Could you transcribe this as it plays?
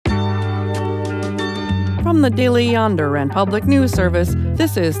From the Daily Yonder and Public News Service,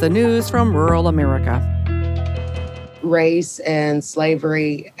 this is the news from rural America. Race and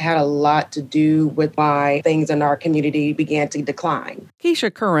slavery had a lot to do with why things in our community began to decline.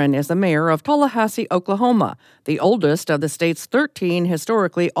 Keisha Curran is the mayor of Tallahassee, Oklahoma, the oldest of the state's 13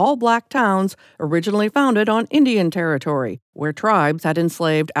 historically all-black towns originally founded on Indian territory, where tribes had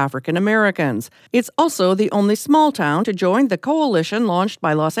enslaved African Americans. It's also the only small town to join the coalition launched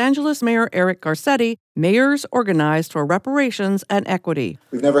by Los Angeles Mayor Eric Garcetti, Mayors Organized for Reparations and Equity.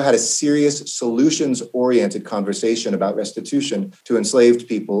 We've never had a serious, solutions-oriented conversation about restitution to enslaved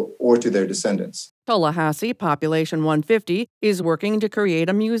people or to their descendants. Tallahassee, population 150, is working to create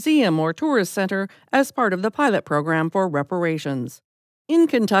a museum or tourist center as part of the pilot program for reparations. In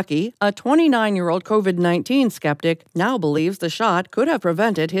Kentucky, a 29-year-old COVID-19 skeptic now believes the shot could have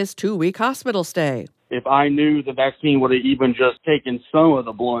prevented his 2-week hospital stay. If I knew the vaccine would have even just taken some of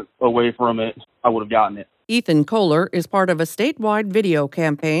the blunt away from it, I would have gotten it. Ethan Kohler is part of a statewide video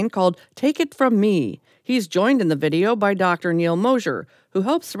campaign called Take It From Me. He's joined in the video by Dr. Neil Mosier, who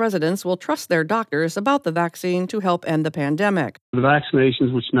hopes residents will trust their doctors about the vaccine to help end the pandemic. The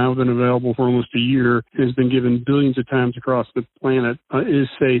vaccinations, which now have been available for almost a year, has been given billions of times across the planet, is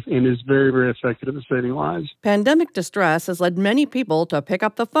safe and is very, very effective at saving lives. Pandemic distress has led many people to pick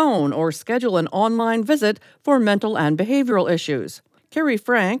up the phone or schedule an online visit for mental and behavioral issues. Carrie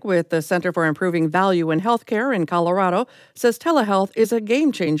Frank with the Center for Improving Value in Healthcare in Colorado says telehealth is a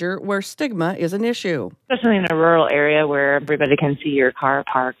game changer where stigma is an issue. Especially in a rural area where everybody can see your car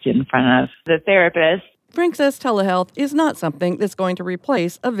parked in front of the therapist. Frank says telehealth is not something that's going to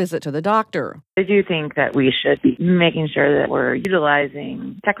replace a visit to the doctor. I do think that we should be making sure that we're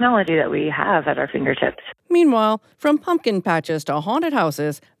utilizing technology that we have at our fingertips. Meanwhile, from pumpkin patches to haunted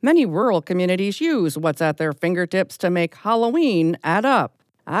houses, many rural communities use what's at their fingertips to make Halloween add up.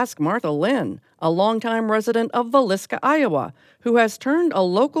 Ask Martha Lynn, a longtime resident of Villisca, Iowa, who has turned a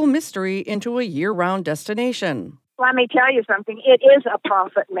local mystery into a year-round destination. Let me tell you something. It is a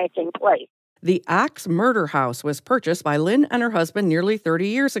profit-making place. The Axe Murder House was purchased by Lynn and her husband nearly 30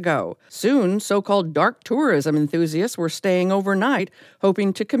 years ago. Soon, so-called dark tourism enthusiasts were staying overnight,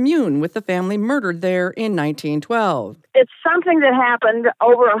 hoping to commune with the family murdered there in 1912. It's something that happened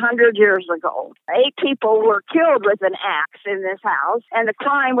over 100 years ago. 8 people were killed with an axe in this house, and the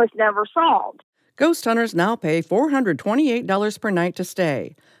crime was never solved. Ghost hunters now pay $428 per night to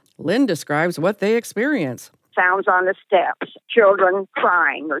stay. Lynn describes what they experience. Sounds on the steps, children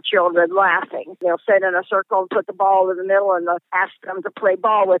crying or children laughing. They'll sit in a circle and put the ball in the middle and ask them to play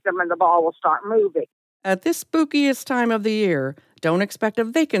ball with them, and the ball will start moving. At this spookiest time of the year, don't expect a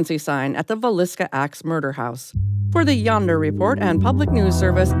vacancy sign at the Villisca Axe Murder House. For the Yonder Report and Public News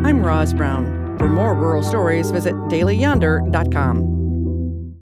Service, I'm Roz Brown. For more rural stories, visit dailyyonder.com.